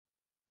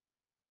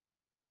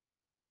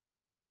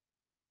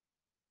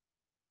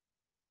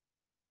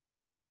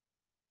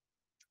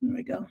There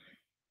we go.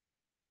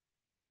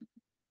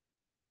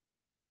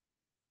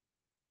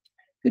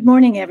 Good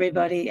morning,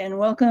 everybody, and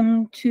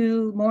welcome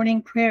to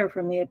morning prayer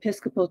from the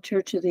Episcopal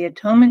Church of the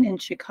Atonement in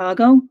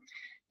Chicago.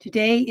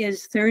 Today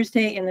is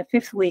Thursday in the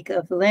 5th week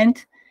of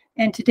Lent,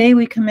 and today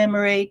we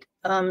commemorate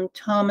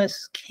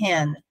Thomas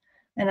Ken.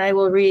 And I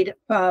will read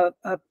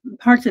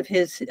parts of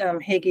his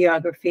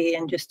hagiography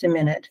in just a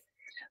minute.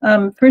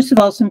 First of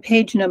all, some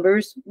page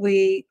numbers.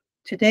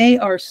 Today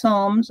our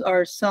psalm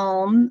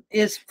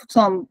is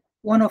Psalm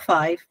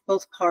 105,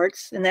 both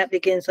parts, and that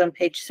begins on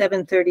page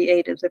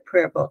 738 of the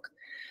prayer book.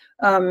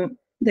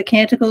 The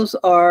canticles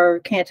are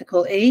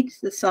Canticle 8,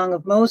 the Song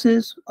of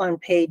Moses, on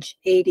page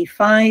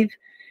 85,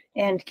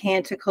 and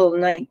Canticle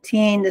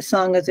 19, the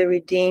Song of the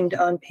Redeemed,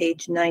 on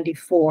page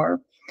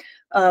 94.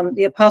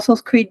 The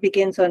Apostles' Creed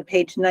begins on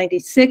page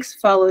 96,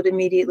 followed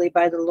immediately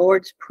by the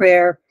Lord's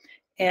Prayer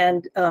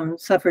and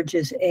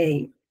Suffrages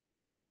A.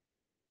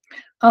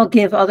 I'll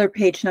give other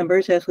page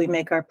numbers as we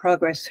make our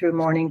progress through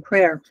morning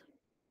prayer.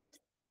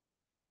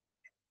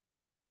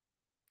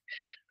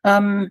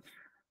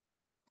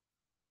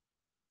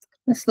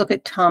 Let's look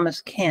at Thomas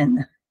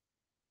Ken.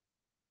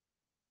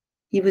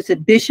 He was a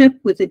bishop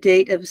with a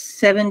date of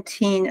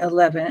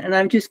 1711, and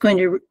I'm just going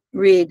to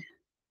read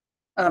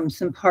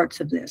some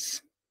parts of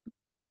this.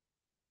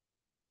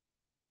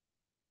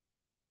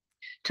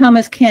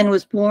 Thomas Ken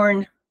was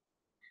born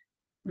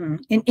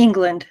in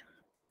England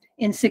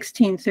in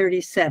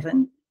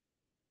 1637.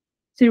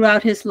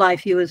 Throughout his life,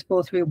 he was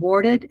both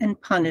rewarded and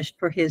punished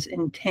for his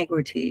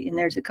integrity. And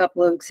there's a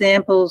couple of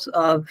examples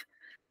of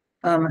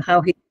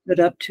how he stood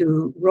up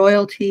to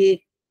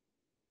royalty.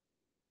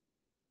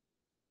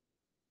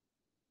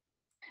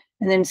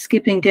 And then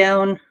skipping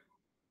down,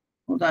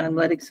 hold on, I'm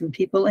letting some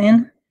people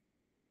in.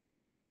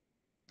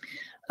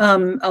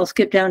 I'll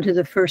skip down to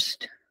the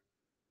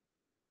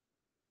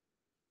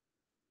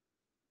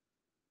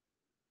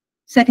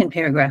second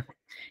paragraph.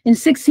 In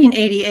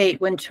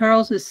 1688, when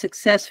Charles's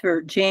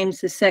successor,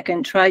 James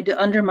II, tried to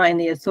undermine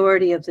the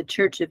authority of the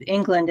Church of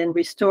England and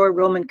restore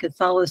Roman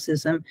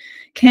Catholicism,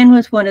 Ken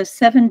was one of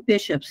 7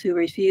 bishops who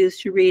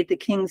refused to read the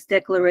King's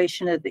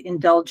Declaration of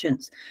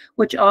Indulgence,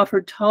 which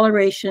offered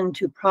toleration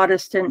to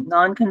Protestant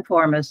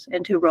nonconformists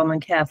and to Roman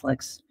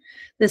Catholics.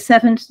 The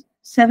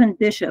seven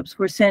bishops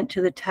were sent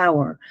to the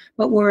Tower,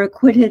 but were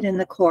acquitted in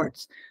the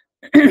courts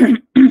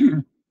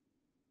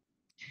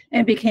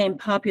and became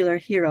popular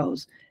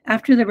heroes.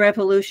 After the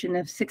Revolution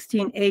of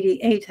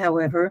 1688,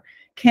 however,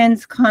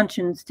 Ken's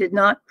conscience did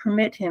not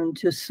permit him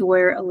to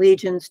swear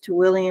allegiance to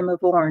William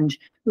of Orange,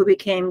 who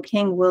became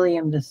King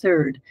William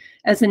III.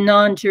 As a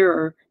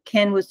non-juror,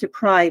 Ken was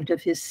deprived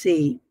of his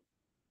see.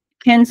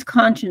 Ken's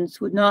conscience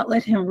would not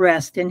let him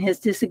rest, and his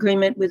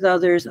disagreement with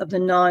others of the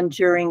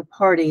non-juring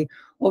party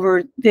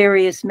over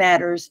various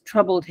matters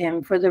troubled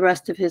him for the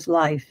rest of his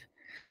life.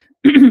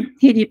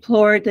 He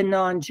deplored the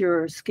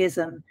non-juror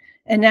schism,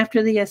 and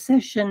after the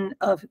accession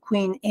of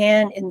Queen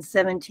Anne in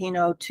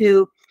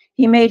 1702,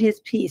 he made his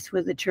peace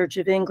with the Church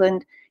of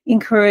England,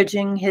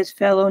 encouraging his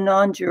fellow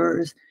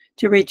non-jurors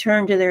to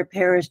return to their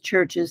parish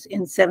churches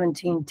in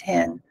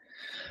 1710.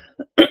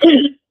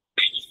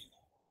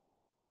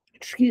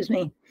 Excuse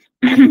me.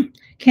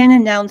 Ken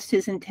announced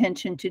his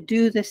intention to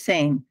do the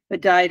same,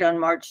 but died on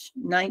March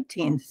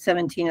 19,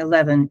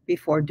 1711,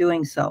 before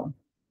doing so.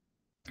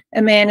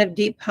 A man of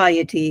deep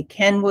piety,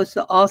 Ken was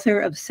the author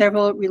of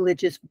several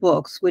religious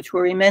books, which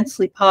were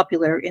immensely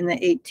popular in the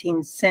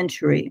 18th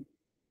century.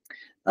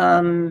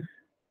 And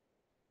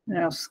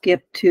I'll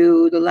skip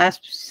to the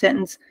last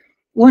sentence.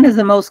 One of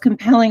the most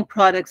compelling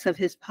products of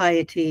his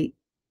piety,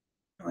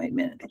 wait a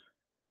minute.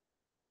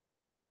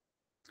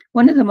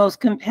 One of the most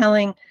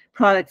compelling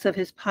products of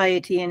his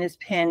piety in his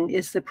pen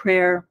is the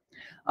prayer,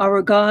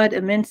 "Our God,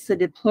 amidst the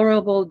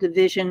deplorable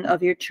division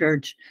of your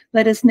church,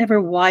 let us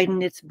never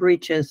widen its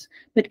breaches,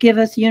 but give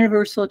us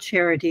universal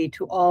charity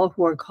to all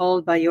who are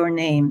called by your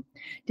name.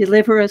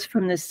 Deliver us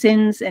from the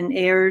sins and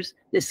errors,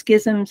 the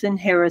schisms and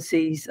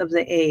heresies of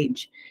the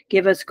age.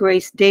 Give us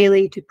grace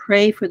daily to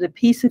pray for the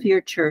peace of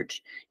your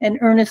church, and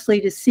earnestly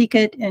to seek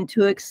it and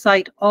to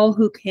excite all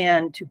who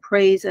can to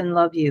praise and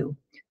love you.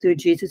 Through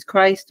Jesus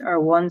Christ, our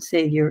one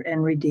Savior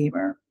and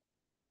Redeemer."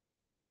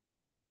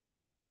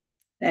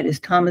 That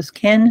is Thomas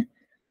Ken,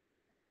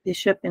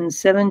 bishop in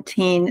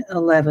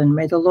 1711.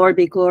 May the Lord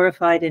be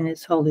glorified in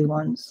his holy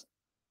ones.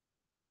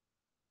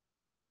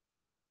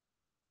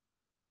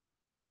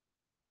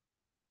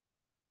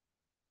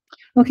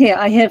 Okay,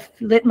 I have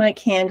lit my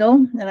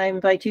candle, and I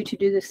invite you to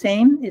do the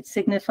same. It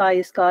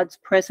signifies God's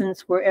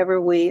presence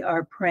wherever we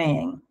are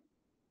praying.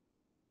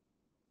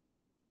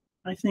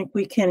 I think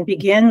we can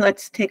begin.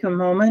 Let's take a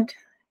moment,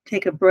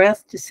 take a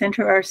breath to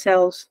center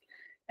ourselves,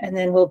 and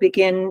then we'll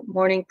begin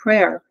morning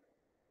prayer.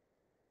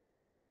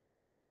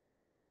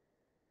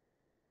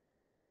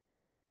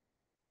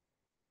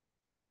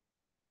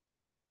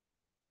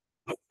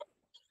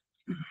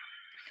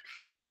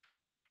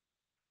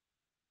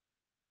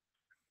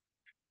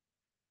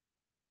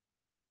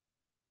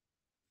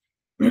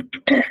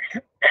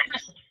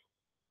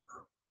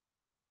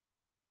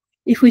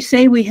 If we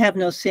say we have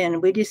no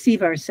sin, we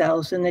deceive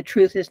ourselves, and the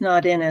truth is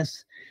not in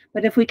us.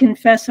 But if we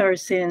confess our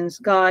sins,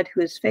 God,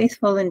 who is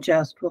faithful and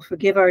just, will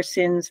forgive our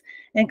sins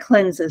and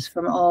cleanse us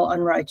from all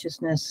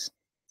unrighteousness.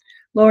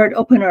 Lord,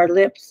 open our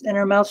lips, and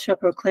our mouth shall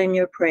proclaim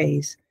your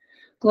praise.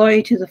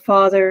 Glory to the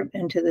Father,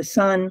 and to the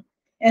Son,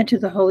 and to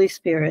the Holy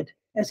Spirit,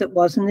 as it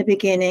was in the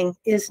beginning,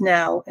 is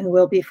now, and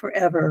will be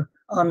forever.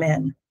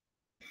 Amen.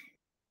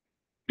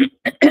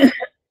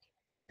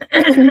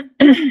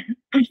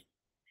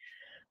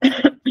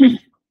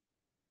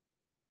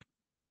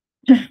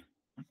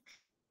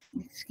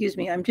 Excuse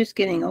me, I'm just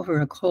getting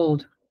over a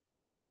cold.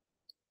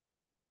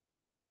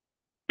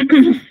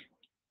 Let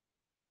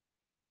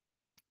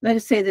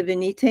us say the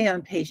Venite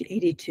on page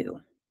 82.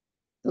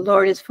 The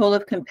Lord is full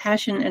of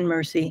compassion and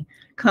mercy.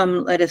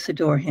 Come, let us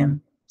adore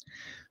him.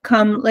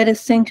 Come, let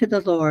us sing to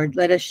the Lord.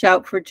 Let us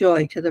shout for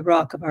joy to the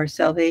rock of our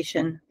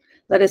salvation.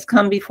 Let us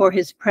come before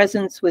his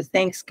presence with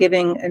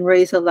thanksgiving and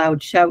raise a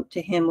loud shout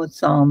to him with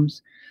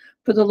psalms.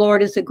 For the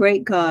Lord is a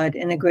great God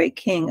and a great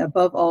King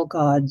above all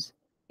gods.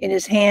 In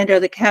his hand are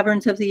the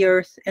caverns of the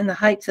earth, and the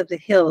heights of the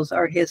hills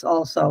are his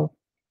also.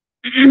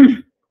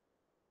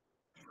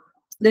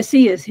 The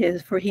sea is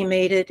his, for he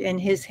made it, and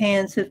his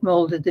hands have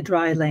molded the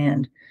dry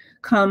land.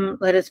 Come,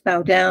 let us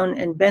bow down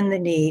and bend the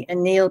knee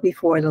and kneel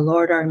before the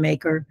Lord our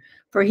Maker,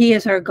 for he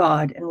is our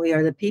God, and we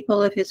are the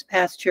people of his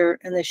pasture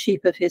and the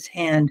sheep of his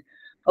hand.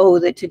 Oh,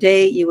 that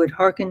today you would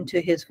hearken to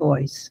his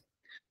voice.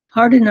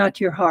 Harden not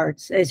your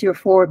hearts, as your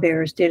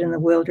forebears did in the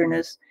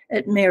wilderness,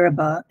 at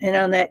Meribah, and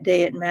on that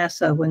day at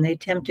Massah, when they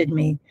tempted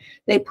me.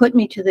 They put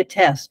me to the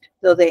test,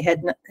 though they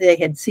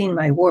had seen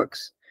my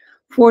works.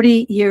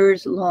 40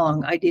 years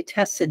long I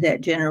detested that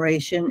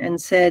generation and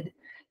said,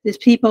 this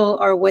people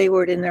are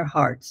wayward in their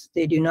hearts.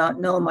 They do not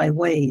know my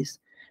ways.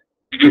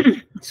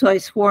 So I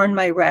swore in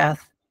my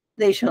wrath,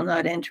 they shall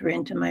not enter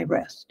into my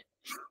rest.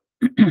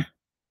 The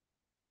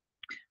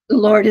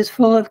Lord is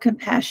full of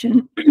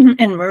compassion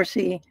and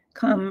mercy.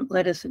 Come,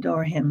 let us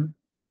adore him.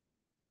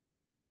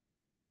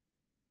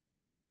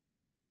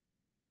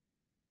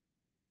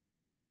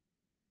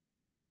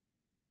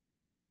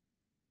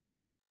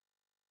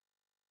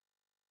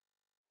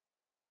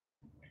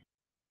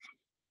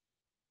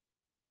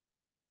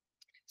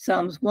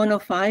 Psalms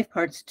 105,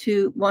 parts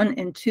 1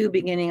 and 2,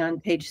 beginning on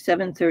page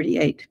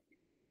 738.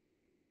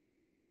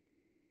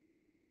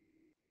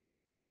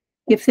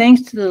 Give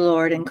thanks to the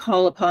Lord and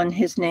call upon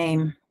his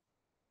name.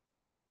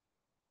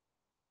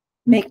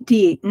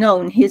 Make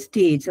known his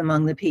deeds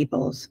among the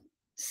peoples.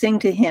 Sing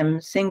to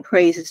him, sing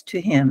praises to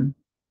him.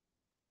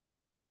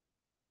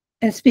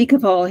 And speak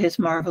of all his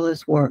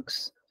marvelous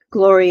works.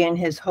 Glory in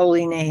his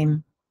holy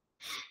name.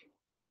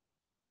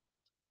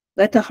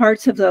 Let the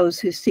hearts of those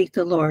who seek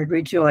the Lord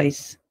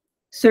rejoice.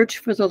 Search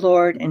for the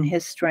Lord and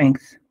his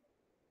strength.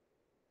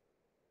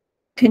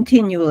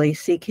 Continually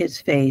seek his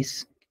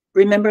face.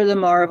 Remember the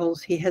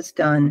marvels he has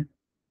done,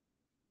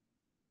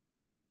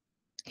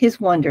 his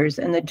wonders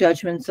and the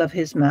judgments of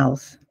his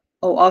mouth.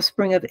 O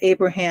offspring of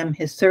Abraham,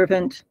 his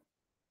servant.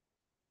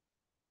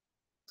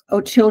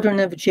 O children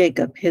of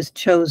Jacob, his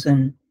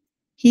chosen.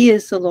 He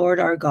is the Lord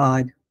our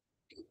God.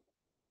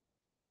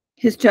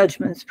 His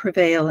judgments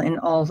prevail in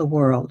all the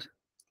world.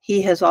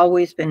 He has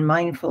always been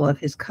mindful of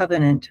his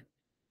covenant,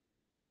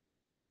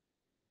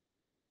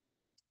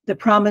 the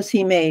promise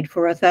he made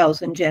for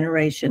 1,000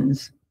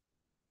 generations,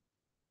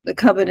 the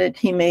covenant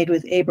he made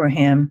with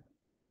Abraham,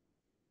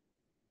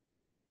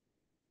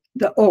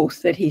 the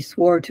oath that he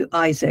swore to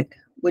Isaac,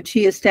 which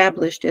he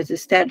established as a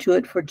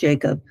statute for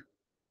Jacob,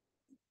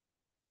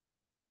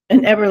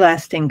 an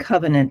everlasting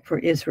covenant for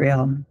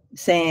Israel,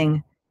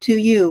 saying, to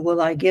you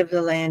will I give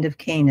the land of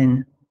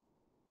Canaan,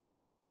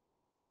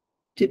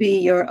 to be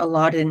your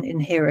allotted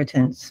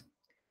inheritance.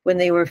 When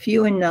they were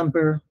few in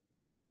number,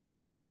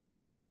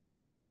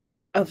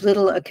 of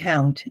little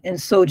account, and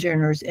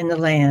sojourners in the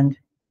land,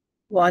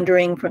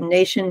 wandering from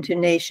nation to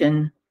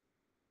nation,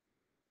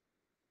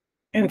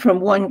 and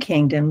from one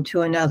kingdom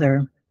to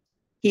another,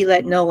 he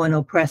let no one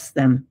oppress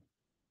them,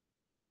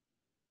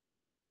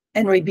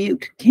 and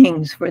rebuked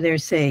kings for their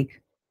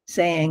sake,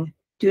 saying,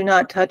 do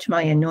not touch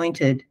my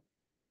anointed,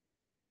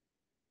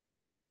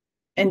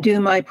 and do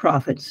my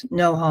prophets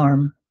no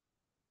harm.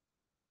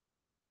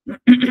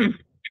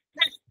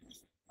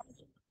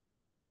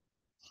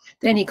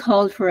 Then he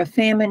called for a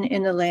famine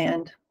in the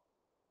land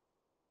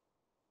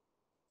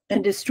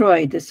and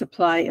destroyed the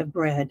supply of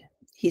bread.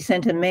 He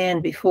sent a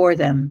man before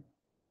them,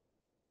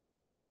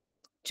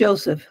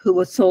 Joseph, who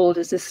was sold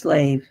as a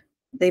slave.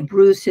 They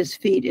bruised his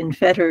feet in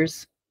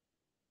fetters.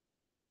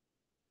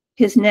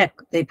 His neck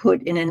they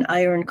put in an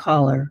iron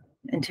collar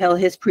until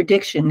his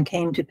prediction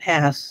came to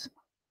pass.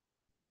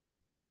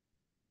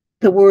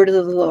 The word of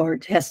the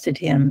Lord tested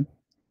him.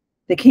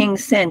 The king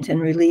sent and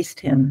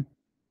released him.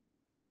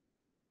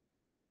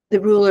 The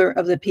ruler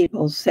of the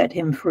people set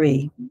him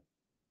free.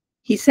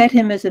 He set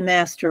him as a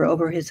master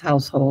over his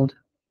household,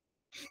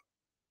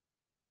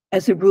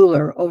 as a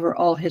ruler over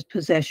all his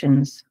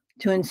possessions,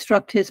 to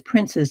instruct his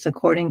princes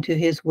according to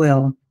his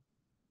will,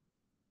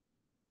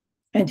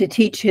 and to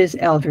teach his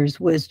elders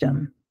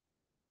wisdom.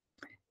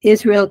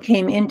 Israel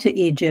came into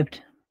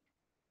Egypt,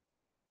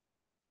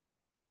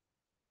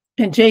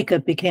 and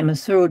Jacob became a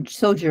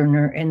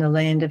sojourner in the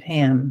land of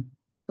Ham.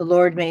 The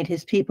Lord made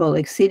his people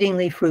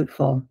exceedingly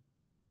fruitful.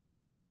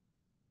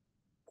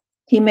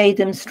 He made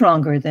them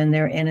stronger than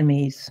their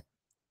enemies,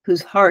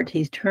 whose heart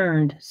he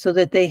turned so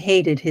that they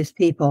hated his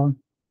people,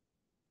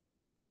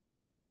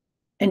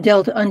 and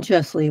dealt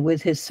unjustly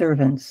with his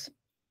servants.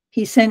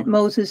 He sent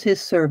Moses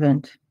his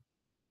servant,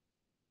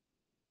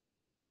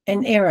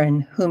 and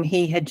Aaron, whom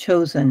he had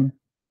chosen.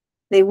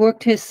 They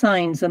worked his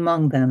signs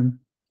among them,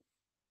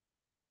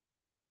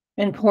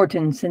 and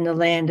portents in the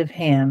land of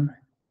Ham.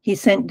 He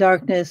sent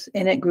darkness,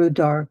 and it grew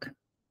dark.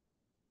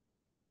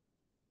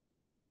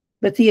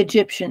 But the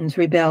Egyptians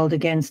rebelled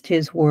against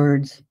his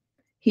words.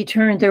 He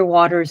turned their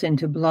waters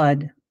into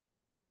blood,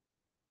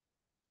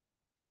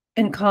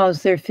 and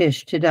caused their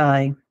fish to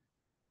die.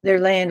 Their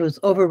land was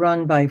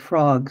overrun by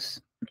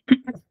frogs,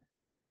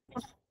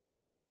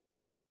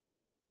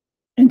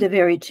 and the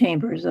very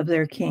chambers of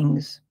their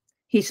kings.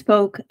 He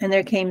spoke, and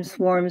there came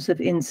swarms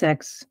of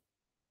insects,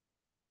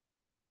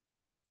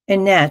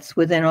 and gnats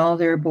within all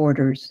their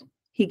borders.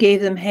 He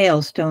gave them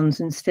hailstones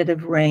instead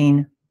of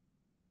rain,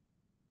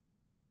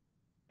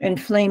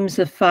 and flames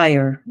of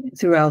fire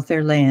throughout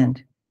their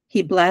land.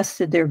 He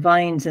blasted their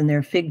vines and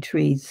their fig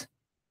trees,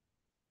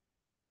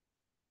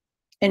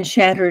 and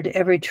shattered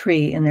every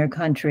tree in their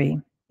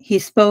country. He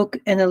spoke,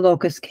 and the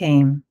locusts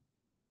came,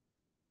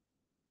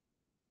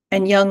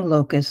 and young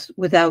locusts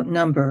without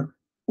number,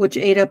 which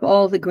ate up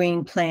all the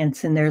green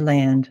plants in their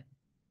land,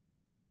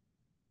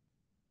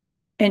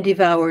 and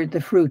devoured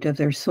the fruit of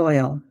their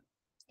soil.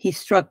 He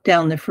struck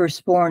down the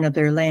firstborn of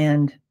their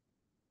land,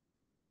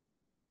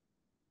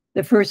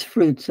 the first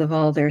fruits of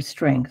all their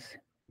strength.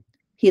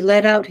 He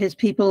led out his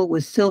people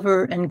with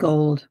silver and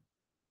gold.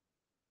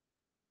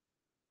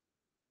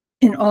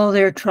 In all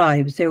their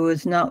tribes there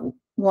was not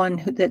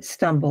one that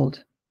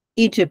stumbled.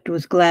 Egypt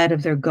was glad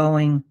of their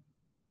going,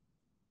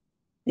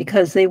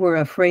 because they were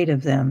afraid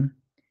of them.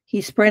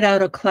 He spread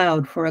out a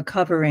cloud for a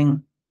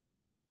covering,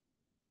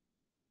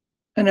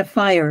 and a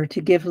fire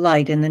to give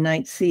light in the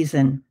night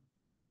season.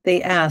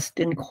 They asked,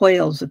 and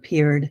quails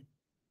appeared.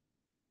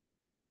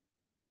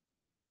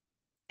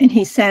 And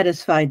he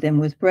satisfied them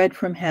with bread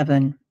from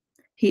heaven.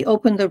 He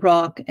opened the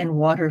rock, and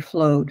water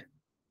flowed.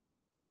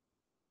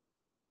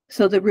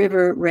 So the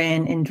river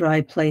ran in dry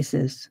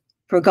places,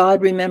 for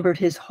God remembered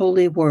his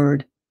holy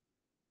word,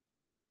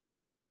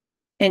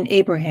 and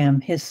Abraham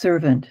his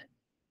servant.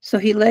 So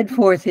he led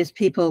forth his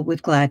people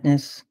with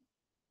gladness,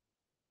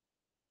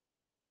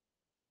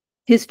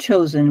 his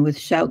chosen with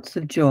shouts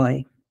of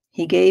joy.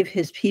 He gave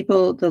his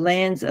people the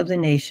lands of the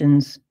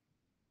nations,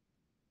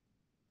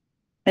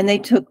 and they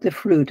took the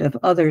fruit of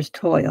others'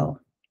 toil,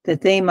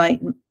 that they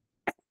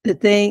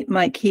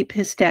might keep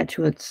his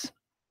statutes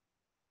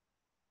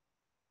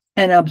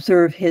and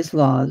observe his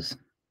laws.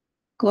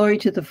 Glory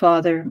to the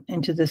Father,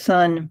 and to the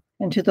Son,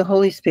 and to the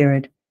Holy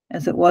Spirit,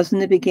 as it was in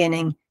the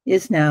beginning,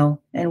 is now,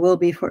 and will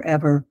be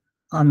forever.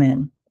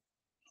 Amen.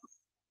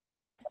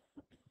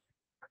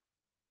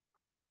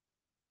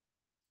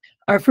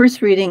 Our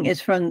first reading is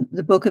from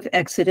the book of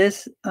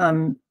Exodus,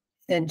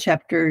 in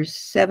chapter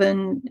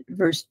 7,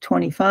 verse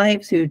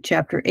 25 through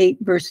chapter 8,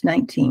 verse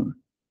 19.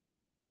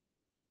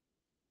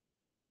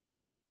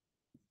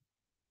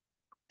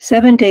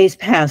 7 days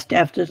passed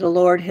after the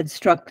Lord had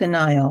struck the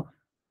Nile.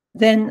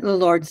 Then the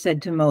Lord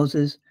said to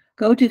Moses,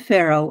 "Go to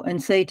Pharaoh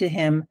and say to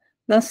him,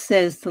 'Thus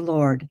says the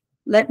Lord,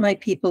 let my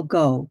people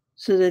go,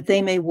 so that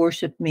they may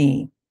worship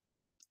me.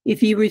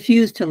 If you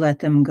refuse to let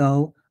them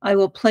go, I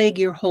will plague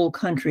your whole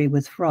country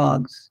with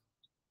frogs.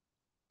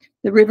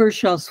 The rivers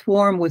shall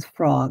swarm with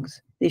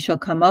frogs. They shall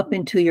come up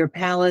into your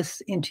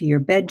palace, into your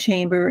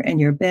bedchamber and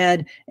your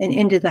bed, and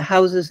into the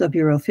houses of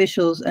your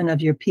officials and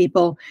of your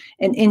people,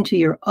 and into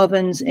your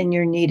ovens and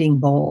your kneading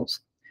bowls.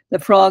 The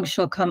frogs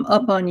shall come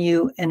up on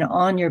you and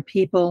on your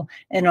people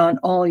and on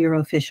all your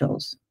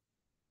officials."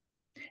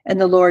 And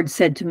the Lord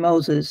said to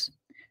Moses,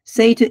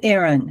 "Say to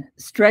Aaron,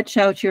 stretch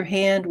out your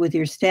hand with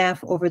your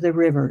staff over the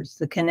rivers,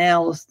 the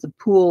canals, the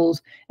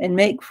pools, and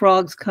make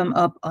frogs come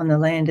up on the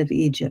land of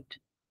Egypt."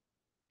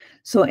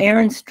 So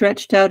Aaron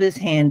stretched out his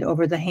hand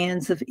over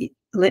the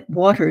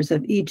waters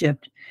of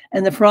Egypt,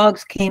 and the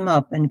frogs came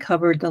up and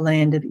covered the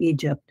land of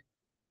Egypt.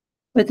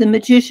 But the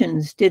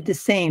magicians did the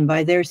same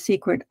by their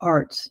secret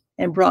arts,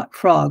 and brought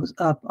frogs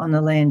up on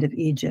the land of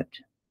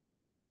Egypt.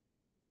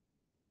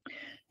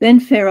 Then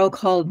Pharaoh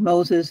called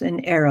Moses and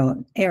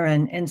Aaron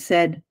and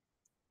said,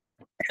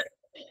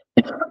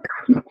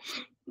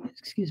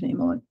 excuse me a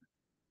moment.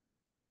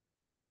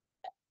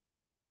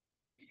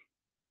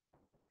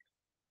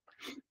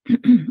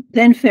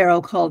 Then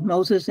Pharaoh called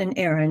Moses and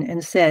Aaron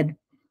and said,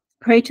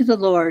 "Pray to the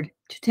Lord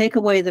to take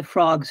away the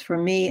frogs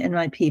from me and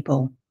my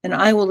people, and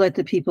I will let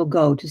the people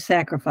go to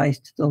sacrifice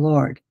to the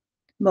Lord."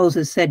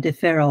 Moses said to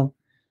Pharaoh,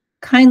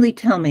 "Kindly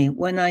tell me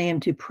when I am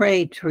to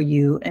pray to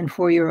you and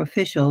for your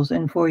officials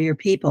and for your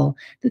people,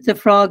 that the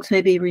frogs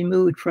may be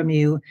removed from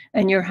you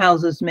and your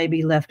houses may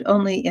be left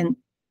only in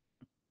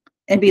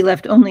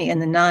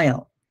the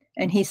Nile."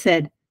 And he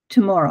said,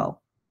 "Tomorrow."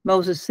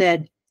 Moses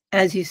said,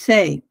 "As you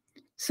say,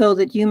 so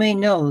that you may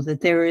know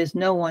that there is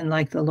no one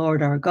like the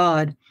Lord our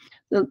God,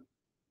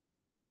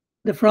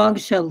 the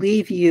frogs shall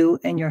leave you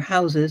and your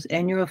houses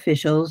and your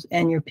officials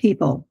and your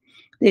people.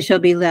 They shall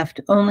be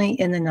left only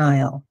in the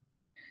Nile."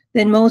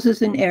 Then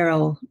Moses and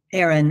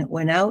Aaron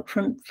went out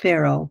from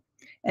Pharaoh,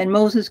 and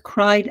Moses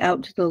cried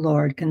out to the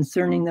Lord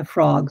concerning the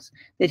frogs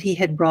that he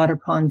had brought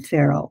upon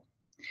Pharaoh.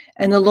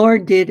 And the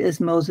Lord did as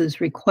Moses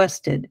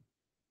requested.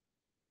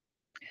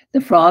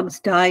 The frogs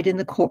died in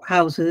the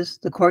courthouses,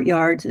 the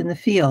courtyards, and the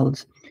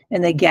fields,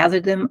 and they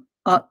gathered them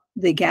up.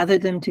 They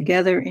gathered them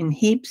together in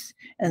heaps,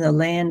 and the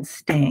land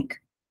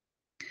stank.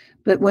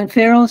 But when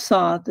Pharaoh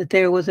saw that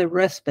there was a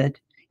respite,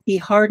 he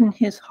hardened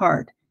his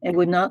heart and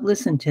would not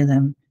listen to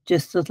them,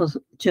 just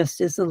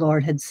as the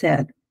Lord had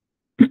said.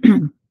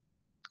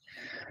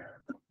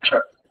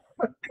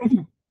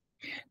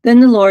 Then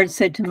the Lord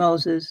said to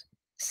Moses,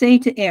 "Say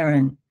to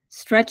Aaron,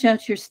 stretch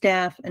out your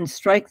staff and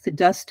strike the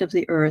dust of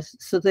the earth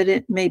so that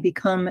it may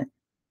become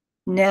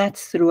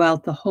gnats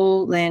throughout the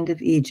whole land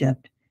of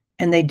Egypt."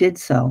 And they did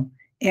so.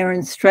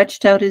 Aaron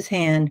stretched out his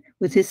hand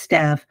with his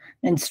staff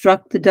and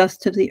struck the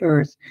dust of the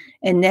earth,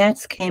 and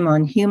gnats came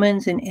on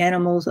humans and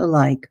animals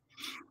alike.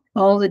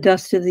 All the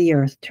dust of the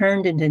earth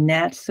turned into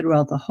gnats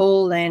throughout the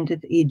whole land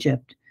of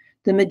Egypt.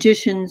 The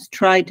magicians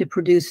tried to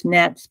produce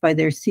gnats by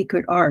their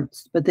secret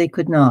arts, but they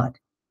could not.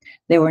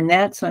 There were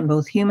gnats on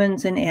both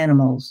humans and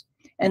animals.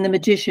 And the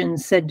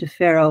magicians said to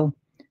Pharaoh,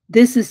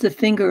 "This is the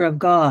finger of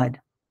God."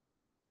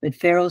 But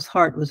Pharaoh's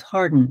heart was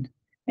hardened,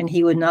 and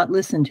he would not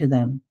listen to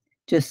them,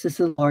 just as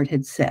the Lord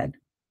had said.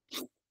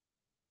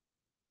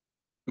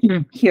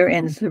 Here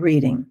ends the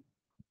reading.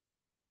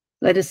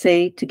 Let us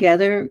say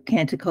together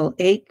Canticle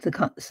 8,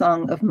 the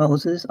Song of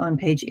Moses, on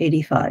page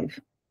 85.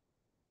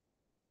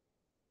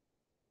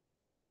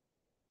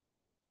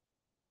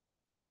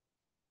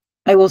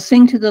 I will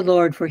sing to the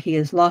Lord, for he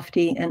is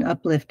lofty and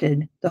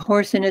uplifted. The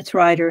horse and its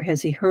rider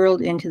has he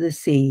hurled into the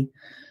sea.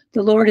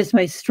 The Lord is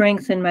my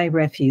strength and my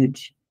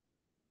refuge.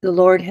 The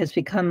Lord has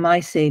become my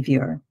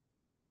Savior.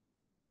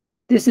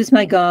 This is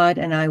my God,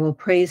 and I will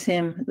praise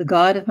him, the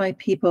God of my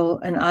people,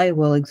 and I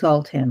will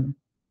exalt him.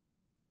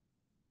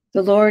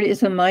 The Lord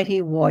is a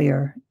mighty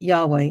warrior.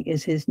 Yahweh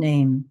is his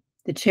name.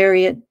 The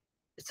chariots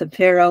of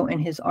Pharaoh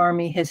and his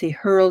army has he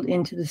hurled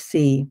into the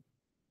sea.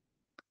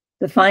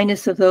 The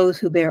finest of those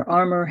who bear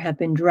armor have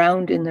been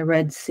drowned in the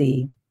Red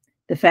Sea.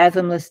 The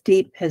fathomless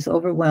deep has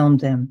overwhelmed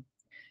them.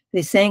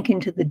 They sank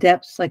into the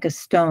depths like a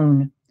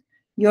stone.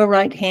 Your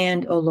right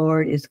hand, O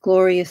Lord, is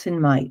glorious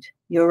in might.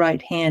 Your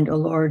right hand, O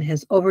Lord,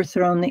 has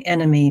overthrown the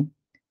enemy.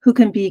 Who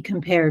can be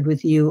compared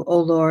with you, O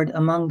Lord,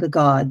 among the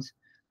gods?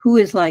 Who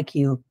is like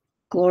you,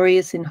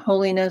 glorious in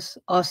holiness,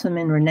 awesome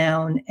in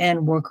renown,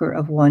 and worker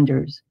of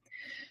wonders?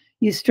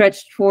 You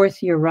stretched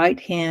forth your right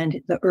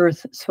hand, the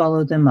earth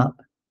swallowed them up.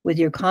 With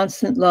your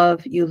constant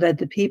love, you led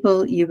the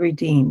people you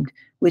redeemed.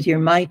 With your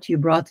might, you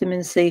brought them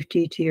in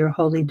safety to your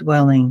holy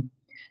dwelling.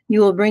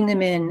 You will bring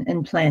them in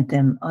and plant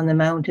them on the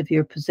mount of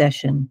your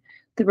possession,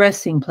 the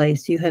resting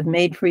place you have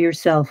made for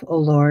yourself, O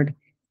Lord,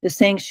 the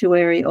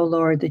sanctuary, O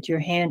Lord, that your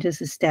hand has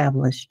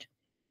established.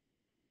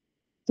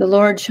 The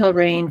Lord shall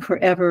reign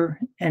forever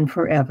and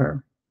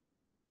forever.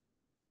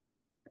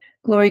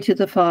 Glory to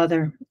the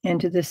Father,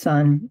 and to the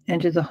Son,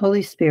 and to the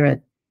Holy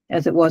Spirit,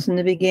 as it was in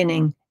the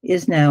beginning,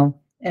 is now,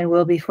 and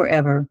will be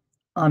forever.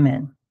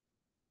 Amen.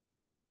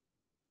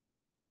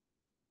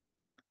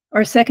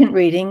 Our second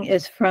reading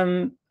is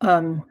from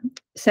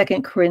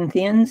 2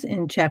 Corinthians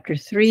in chapter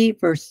 3,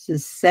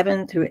 verses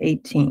 7 through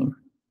 18.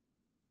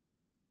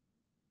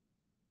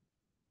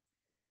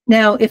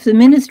 Now, if the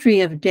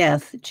ministry of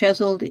death,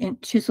 chiseled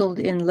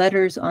in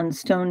letters on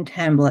stone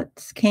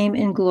tablets, came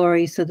in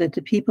glory so that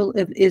the people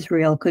of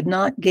Israel could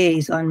not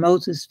gaze on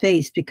Moses'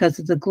 face because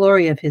of the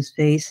glory of his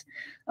face,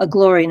 a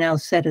glory now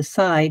set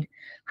aside,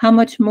 how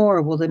much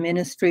more will the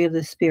ministry of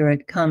the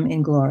Spirit come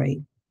in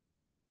glory?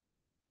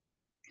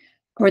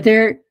 For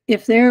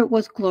if there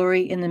was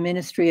glory in the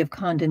ministry of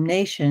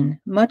condemnation,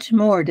 much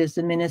more does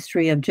the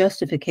ministry of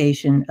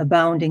justification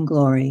abound in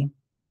glory.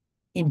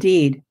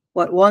 Indeed,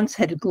 what once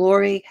had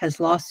glory has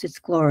lost its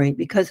glory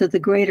because of the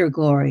greater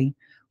glory.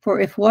 For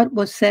if what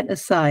was set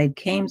aside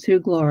came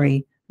through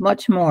glory,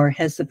 much more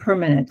has the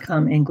permanent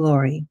come in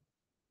glory.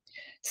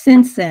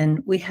 Since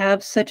then we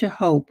have such a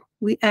hope,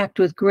 we act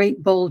with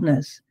great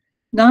boldness,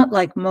 not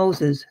like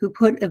Moses, who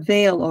put a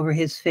veil over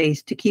his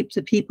face to keep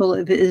the people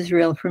of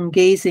Israel from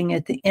gazing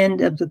at the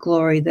end of the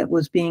glory that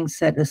was being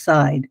set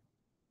aside.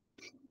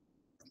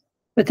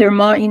 But their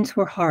minds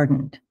were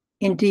hardened.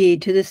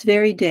 Indeed, to this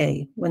very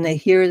day, when they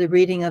hear the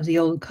reading of the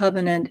Old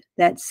Covenant,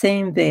 that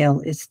same veil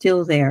is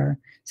still there,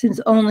 since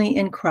only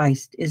in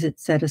Christ is it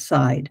set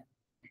aside.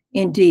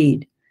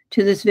 Indeed,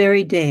 to this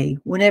very day,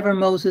 whenever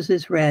Moses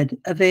is read,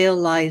 a veil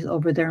lies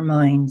over their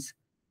minds.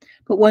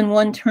 But when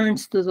one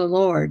turns to the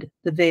Lord,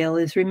 the veil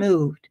is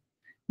removed.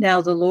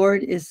 Now the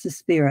Lord is the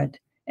Spirit,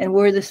 and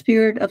where the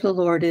Spirit of the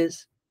Lord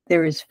is,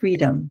 there is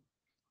freedom.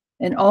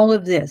 And all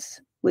of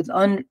this,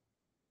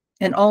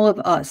 and all of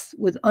us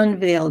with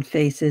unveiled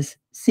faces,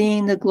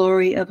 seeing the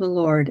glory of the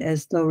Lord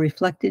as though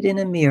reflected in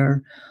a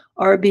mirror,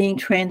 are being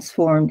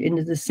transformed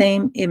into the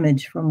same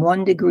image from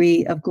one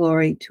degree of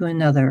glory to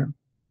another.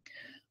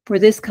 For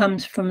this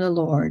comes from the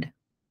Lord,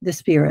 the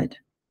Spirit.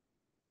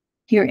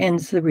 Here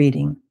ends the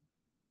reading.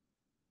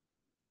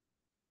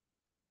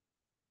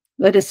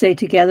 Let us say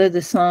together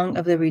the Song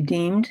of the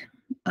Redeemed,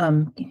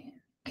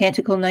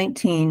 Canticle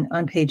 19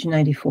 on page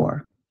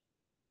 94.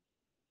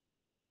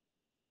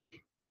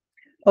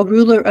 O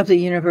ruler of the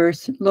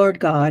universe, Lord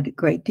God,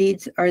 great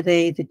deeds are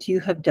they that you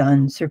have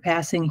done,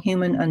 surpassing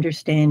human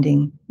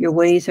understanding. Your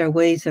ways are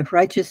ways of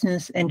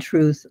righteousness and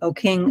truth, O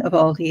King of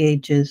all the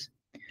ages.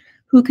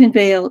 Who can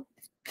fail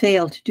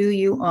to do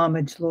you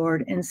homage,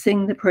 Lord, and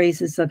sing the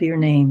praises of your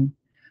name?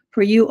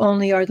 For you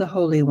only are the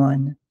Holy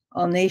One.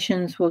 All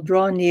nations will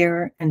draw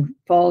near and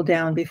fall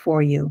down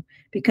before you,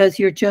 because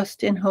your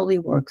just and holy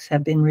works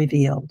have been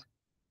revealed.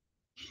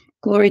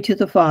 Glory to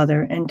the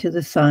Father, and to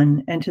the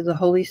Son, and to the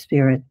Holy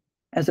Spirit,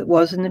 as it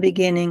was in the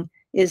beginning,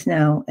 is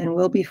now, and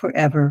will be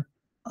forever.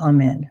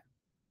 Amen.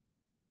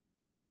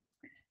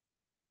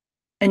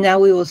 And now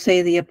we will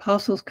say the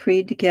Apostles'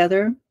 Creed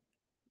together,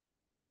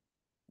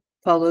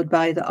 followed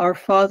by the Our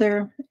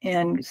Father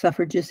and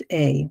suffrages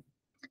A.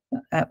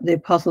 The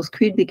Apostles'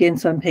 Creed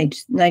begins on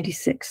page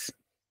 96.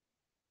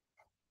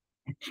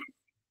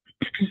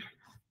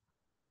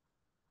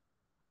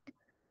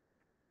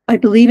 I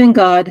believe in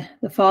God,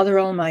 the Father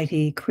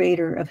Almighty,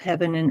 creator of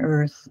heaven and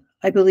earth.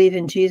 I believe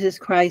in Jesus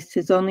Christ,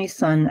 his only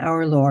Son,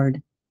 our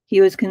Lord.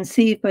 He was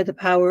conceived by the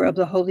power of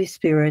the Holy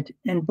Spirit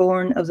and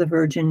born of the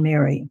Virgin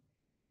Mary.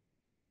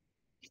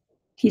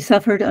 He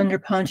suffered under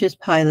Pontius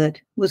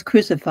Pilate, was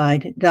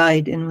crucified,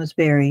 died, and was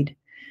buried.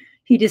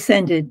 He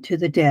descended to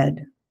the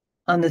dead.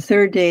 On the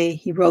third day,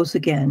 he rose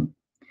again.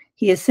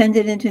 He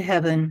ascended into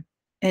heaven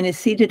and is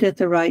seated at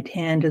the right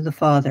hand of the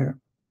Father.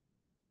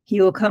 He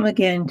will come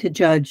again to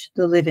judge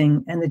the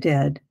living and the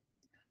dead.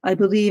 I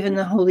believe in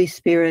the Holy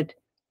Spirit,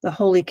 the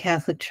Holy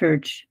Catholic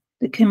Church,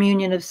 the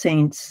communion of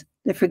saints,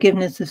 the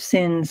forgiveness of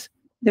sins,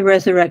 the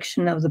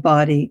resurrection of the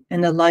body,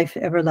 and the life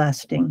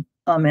everlasting.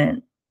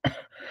 Amen.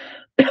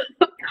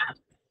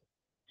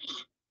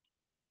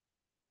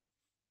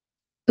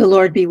 The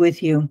Lord be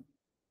with you,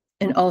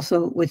 and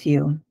also with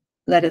you.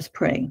 Let us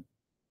pray.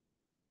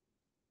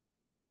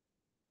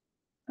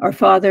 Our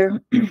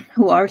Father,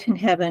 who art in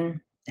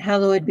heaven,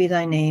 hallowed be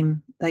thy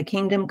name. Thy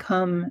kingdom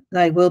come,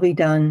 thy will be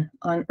done,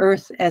 on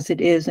earth as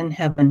it is in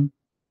heaven.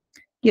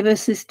 Give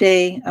us this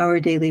day our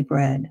daily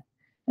bread,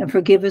 and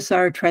forgive us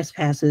our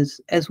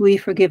trespasses, as we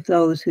forgive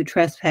those who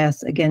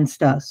trespass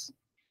against us.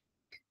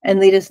 And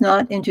lead us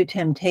not into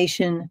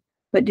temptation,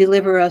 but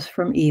deliver us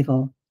from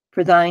evil.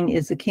 For thine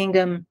is the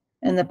kingdom,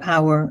 and the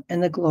power,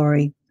 and the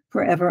glory,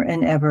 forever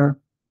and ever.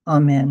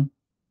 Amen.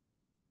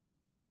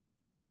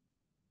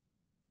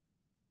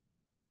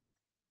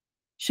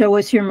 Show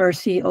us your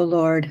mercy, O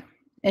Lord,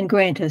 and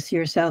grant us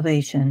your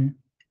salvation.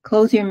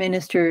 Clothe your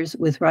ministers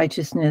with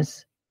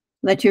righteousness.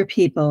 Let your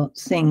people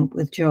sing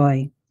with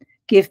joy.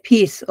 Give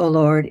peace, O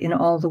Lord, in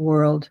all the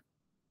world,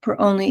 for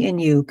only in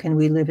you can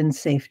we live in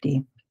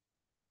safety.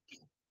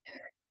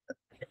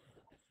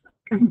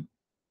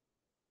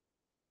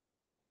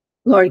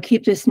 Lord,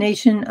 keep this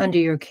nation under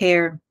your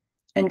care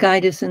and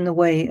guide us in the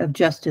way of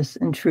justice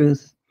and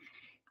truth.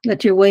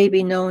 Let your way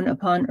be known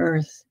upon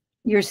earth,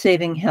 your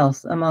saving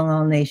health among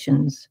all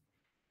nations.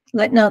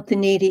 Let not the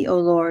needy, O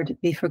Lord,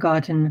 be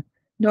forgotten,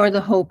 nor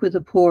the hope of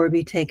the poor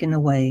be taken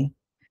away.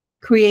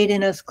 Create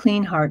in us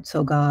clean hearts,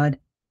 O God,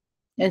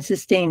 and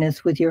sustain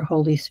us with your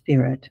Holy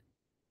Spirit.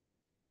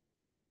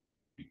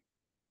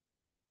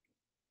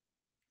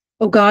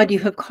 O God, you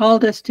have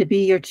called us to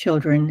be your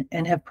children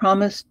and have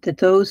promised that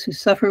those who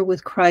suffer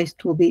with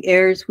Christ will be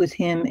heirs with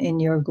him in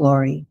your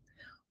glory.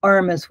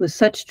 Arm us with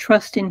such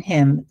trust in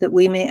him that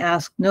we may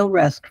ask no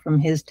rest from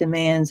his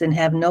demands and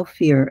have no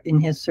fear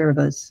in his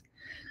service.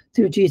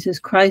 Through Jesus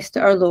Christ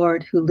our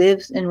Lord, who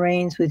lives and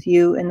reigns with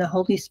you in the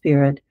Holy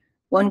Spirit,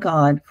 one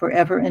God,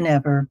 forever and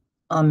ever.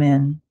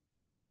 Amen.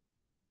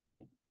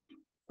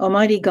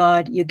 Almighty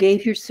God, you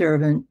gave your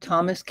servant,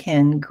 Thomas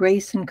Ken,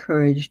 grace and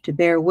courage to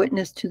bear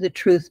witness to the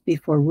truth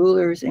before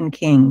rulers and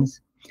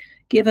kings.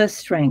 Give us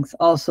strength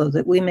also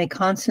that we may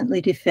constantly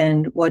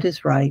defend what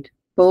is right,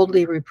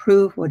 boldly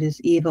reprove what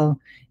is evil,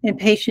 and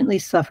patiently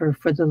suffer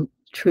for the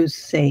truth's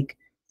sake.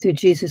 Through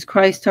Jesus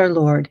Christ our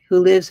Lord, who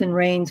lives and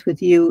reigns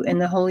with you in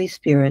the Holy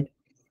Spirit,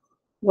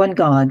 one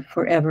God,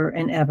 forever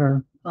and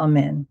ever.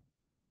 Amen.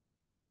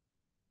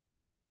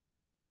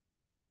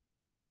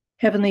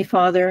 Heavenly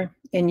Father,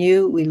 in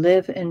you we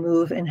live and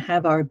move and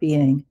have our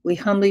being. We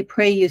humbly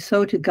pray you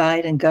so to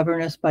guide and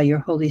govern us by your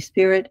Holy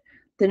Spirit,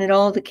 that in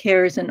all the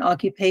cares and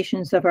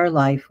occupations of our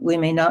life we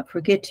may not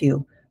forget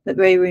you, but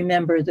may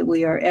remember that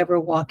we are ever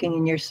walking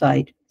in your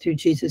sight. Through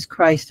Jesus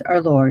Christ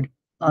our Lord.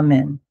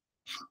 Amen.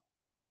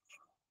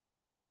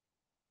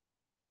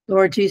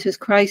 Lord Jesus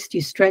Christ,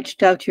 you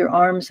stretched out your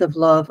arms of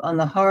love on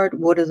the hard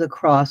wood of the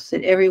cross,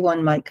 that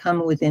everyone might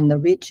come within the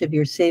reach of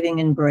your saving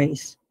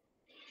embrace.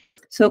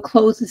 So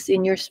clothe us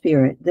in your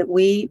spirit, that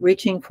we,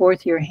 reaching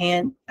forth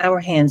our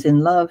hands in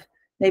love,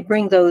 may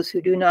bring those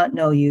who do not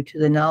know you to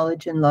the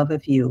knowledge and love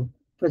of you,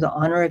 for the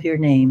honor of your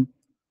name.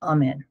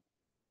 Amen.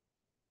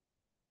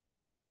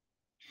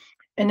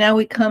 And now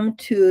we come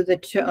to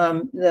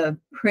the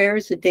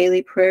prayers, the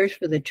daily prayers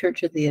for the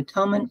Church of the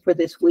Atonement for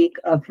this week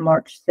of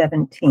March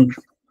 17th.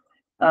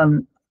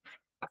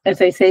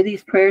 As I say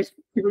these prayers,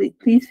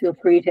 please feel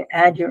free to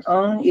add your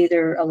own,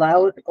 either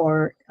aloud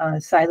or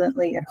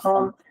silently at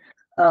home.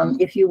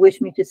 If you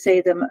wish me to say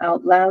them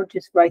out loud,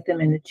 just write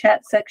them in the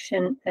chat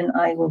section and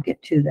I will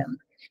get to them.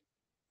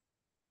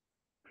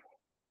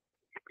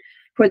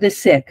 For the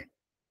sick,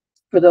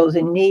 for those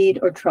in need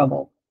or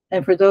trouble,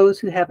 and for those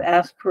who have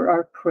asked for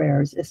our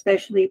prayers,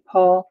 especially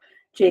Paul,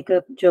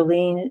 Jacob,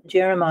 Jolene,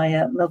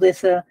 Jeremiah,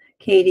 Melissa,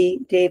 Katie,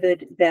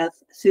 David,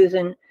 Beth,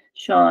 Susan,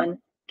 Sean,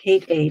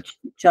 Kate H.,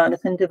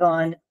 Jonathan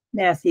Devon,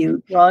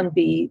 Matthew, Ron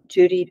B.,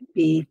 Judy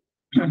B.,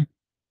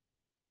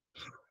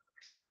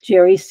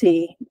 Jerry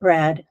C.,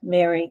 Brad,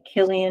 Mary,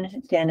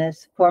 Killian,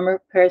 Dennis,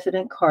 former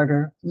President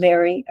Carter,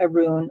 Mary,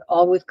 Arun,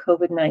 all with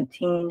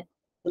COVID-19,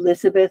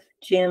 Elizabeth,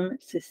 Jim,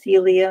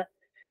 Cecilia,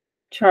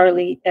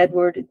 Charlie,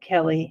 Edward,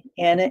 Kelly,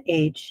 Anna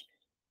H.,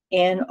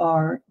 Ann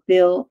R.,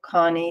 Bill,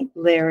 Connie,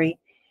 Larry,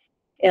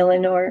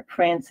 Eleanor,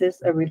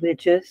 Francis, a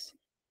religious,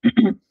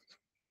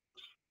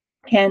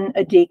 Ken,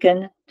 a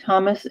deacon,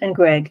 Thomas and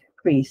Greg,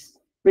 priests,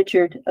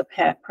 Richard, a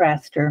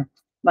pastor,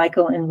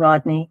 Michael and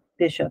Rodney,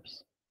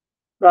 bishops.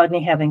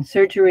 Rodney having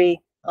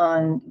surgery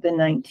on the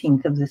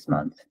 19th of this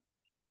month.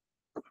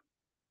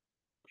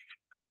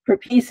 For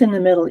peace in the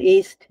Middle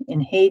East, in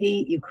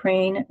Haiti,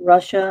 Ukraine,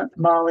 Russia,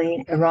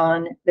 Mali,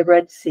 Iran, the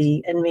Red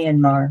Sea, and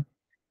Myanmar.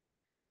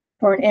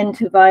 For an end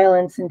to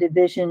violence and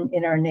division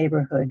in our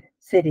neighborhood,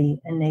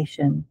 city, and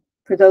nation.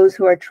 For those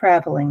who are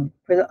traveling,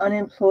 for the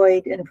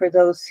unemployed, and for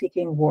those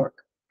seeking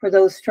work. For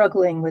those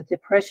struggling with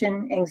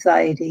depression,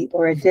 anxiety,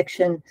 or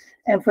addiction,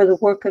 and for the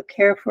work of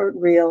Care for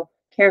Real,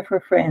 Care for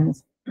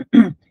Friends,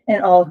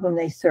 and all whom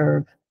they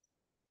serve.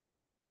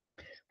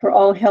 For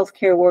all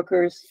healthcare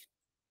workers,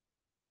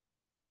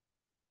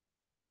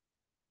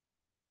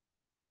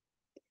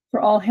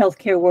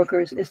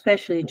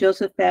 especially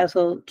Joseph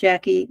Basil,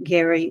 Jackie,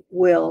 Gary,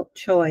 Will,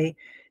 Choi,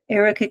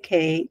 Erica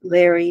K.,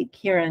 Larry,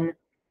 Kieran,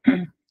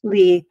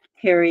 Lee,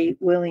 Harry,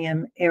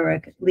 William,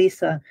 Eric,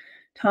 Lisa,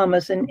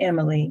 Thomas, and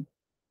Emily.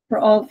 For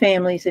all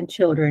families and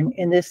children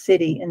in this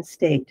city and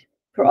state.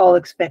 For all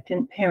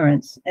expectant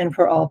parents, and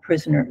for all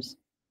prisoners.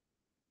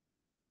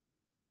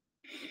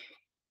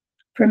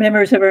 For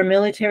members of our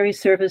military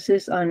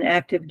services on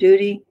active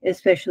duty,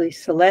 especially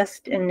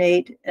Celeste and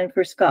Nate, and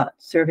for Scott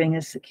serving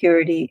as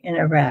security in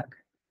Iraq.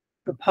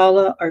 For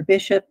Paula, our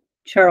bishop,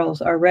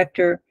 Charles, our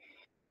rector,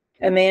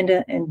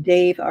 Amanda and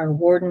Dave, our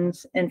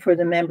wardens, and for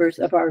the members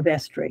of our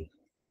vestry.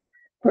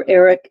 For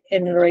Eric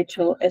and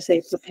Rachel as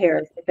they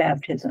prepare for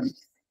baptism.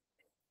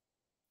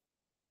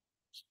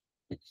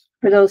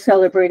 For those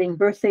celebrating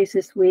birthdays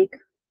this week,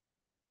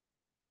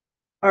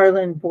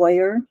 Arlen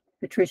Boyer,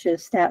 Patricia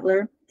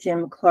Statler,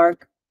 Jim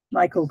Clark,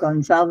 Michael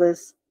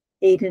Gonzalez,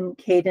 Aiden,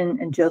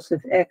 Caden, and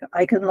Joseph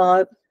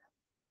Eichenlaub,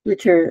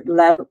 Richard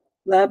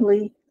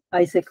Labley,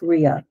 Isaac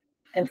Ria,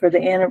 and for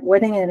the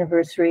wedding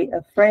anniversary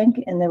of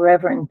Frank and the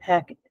Reverend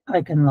Pack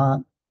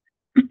Eichenlaub.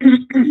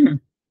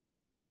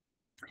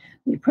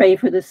 We pray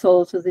for the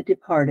souls of the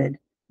departed,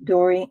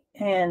 Dory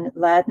Ann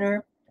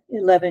Ladner,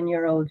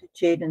 11-year-old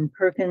Jaden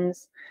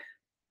Perkins,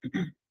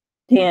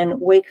 Dan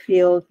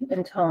Wakefield,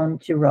 and Tom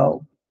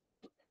Giroux.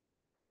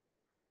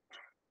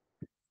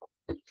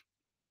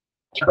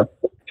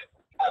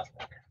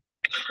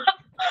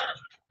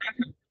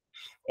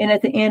 And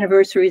at the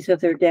anniversaries of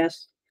their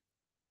deaths,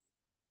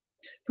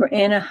 for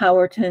Anna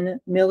Howerton,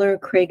 Miller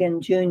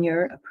Cragen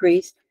Jr., a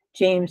priest,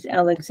 James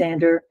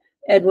Alexander,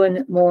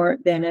 Edwin Moore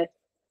Bennett,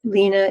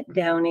 Lena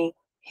Downey,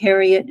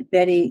 Harriet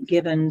Betty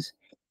Gibbons,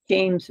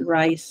 James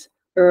Rice,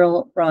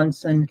 Earl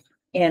Bronson,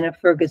 Anna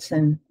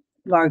Ferguson,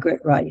 Margaret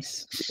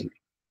Rice.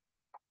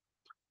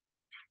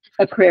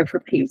 A prayer for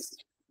peace.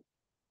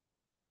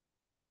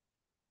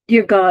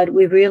 Dear God,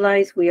 we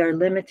realize we are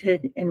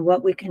limited in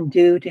what we can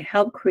do to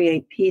help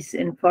create peace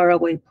in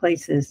faraway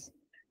places,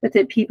 but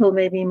that people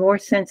may be more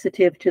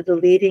sensitive to the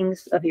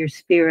leadings of your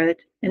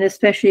Spirit, and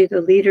especially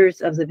the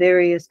leaders of the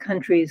various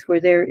countries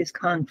where there is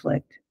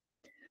conflict.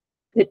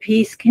 That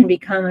peace can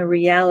become a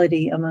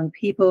reality among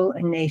people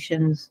and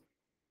nations,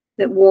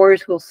 that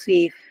wars will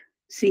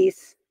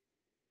cease,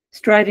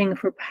 striving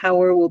for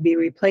power will be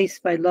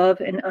replaced by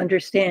love and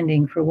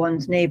understanding for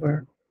one's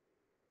neighbor.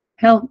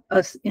 Help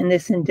us in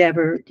this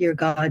endeavor, dear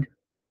God.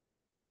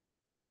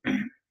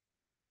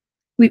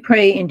 We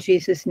pray in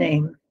Jesus'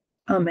 name.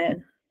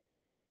 Amen.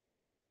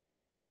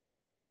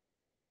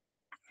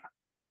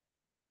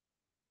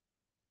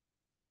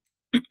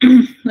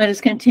 Let us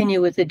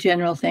continue with the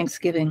general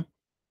thanksgiving.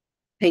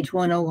 Page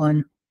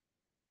 101.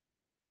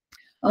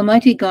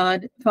 Almighty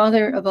God,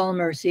 Father of all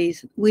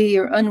mercies, we,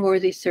 your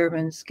unworthy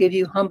servants, give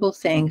you humble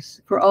thanks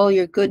for all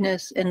your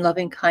goodness and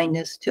loving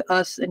kindness to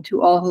us and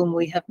to all whom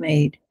we have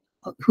made.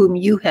 whom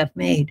you have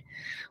made.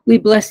 We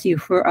bless you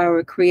for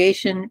our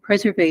creation,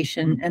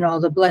 preservation, and all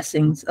the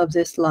blessings of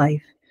this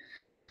life,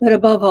 but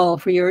above all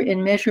for your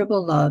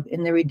immeasurable love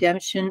in the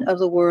redemption of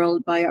the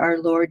world by our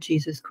Lord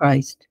Jesus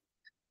Christ,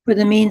 for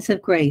the means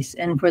of grace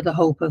and for the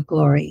hope of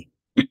glory.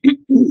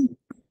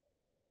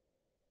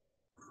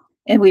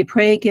 And we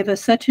pray, give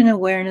us such an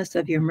awareness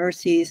of your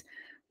mercies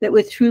that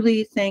with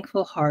truly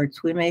thankful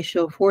hearts we may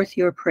show forth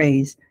your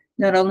praise,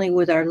 not only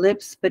with our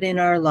lips, but in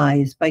our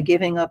lives, by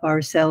giving up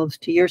ourselves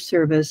to your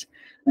service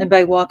and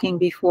by walking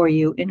before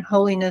you in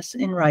holiness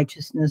and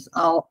righteousness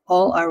all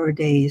our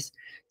days,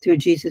 through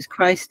Jesus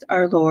Christ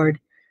our Lord,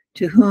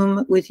 to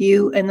whom with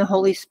you and the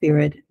Holy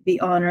Spirit be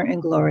honor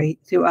and glory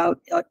throughout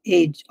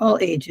all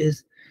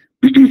ages.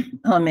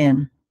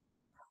 Amen.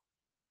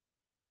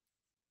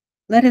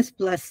 Let us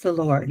bless the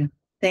Lord.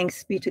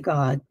 Thanks be to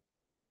God.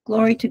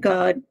 Glory to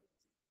God.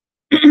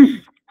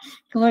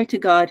 Glory to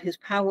God, whose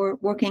power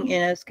working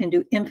in us can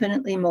do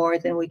infinitely more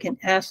than we can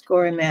ask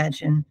or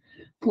imagine.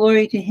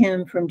 Glory to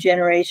him from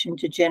generation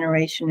to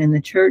generation in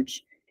the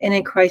church and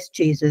in Christ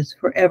Jesus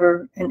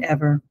forever and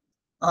ever.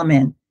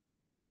 Amen.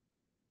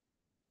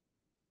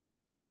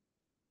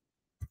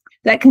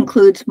 That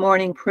concludes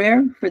morning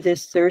prayer for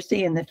this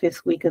Thursday in the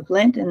 5th week of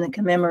Lent and the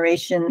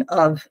commemoration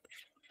of,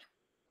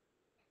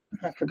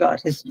 I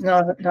forgot his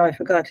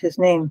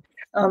name,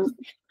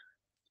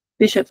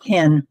 Bishop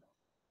Ken.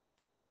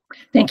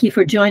 Thank you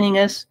for joining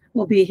us.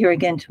 We'll be here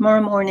again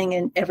tomorrow morning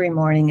and every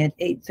morning at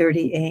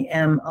 8:30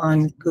 a.m.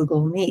 on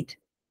Google Meet.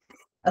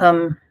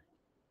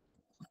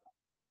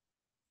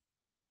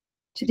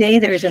 Today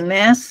there's a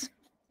Mass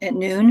at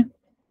noon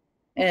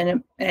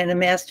and a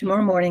Mass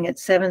tomorrow morning at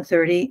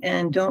 7:30.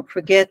 And don't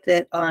forget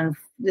that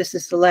this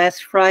is the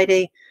last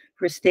Friday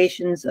for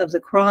Stations of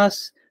the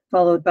Cross,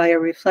 followed by a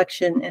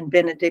reflection and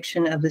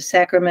benediction of the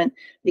sacrament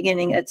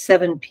beginning at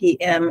 7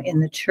 p.m.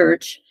 in the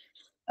church.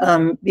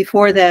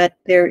 Before that,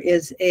 there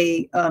is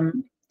a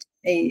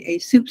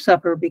soup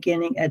supper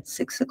beginning at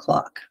 6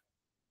 o'clock.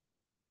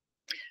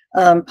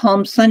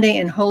 Palm Sunday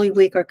and Holy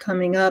Week are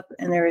coming up,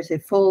 and there is a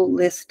full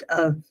list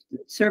of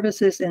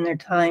services and their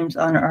times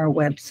on our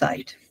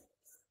website.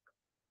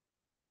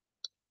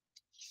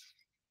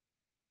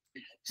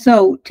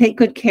 So take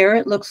good care.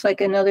 It looks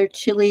like another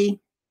chilly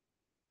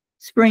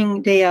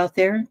spring day out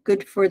there.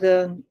 Good for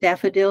the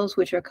daffodils,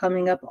 which are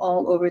coming up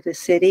all over the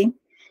city.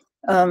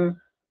 God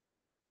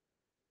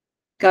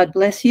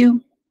bless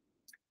you,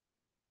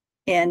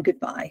 and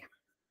goodbye.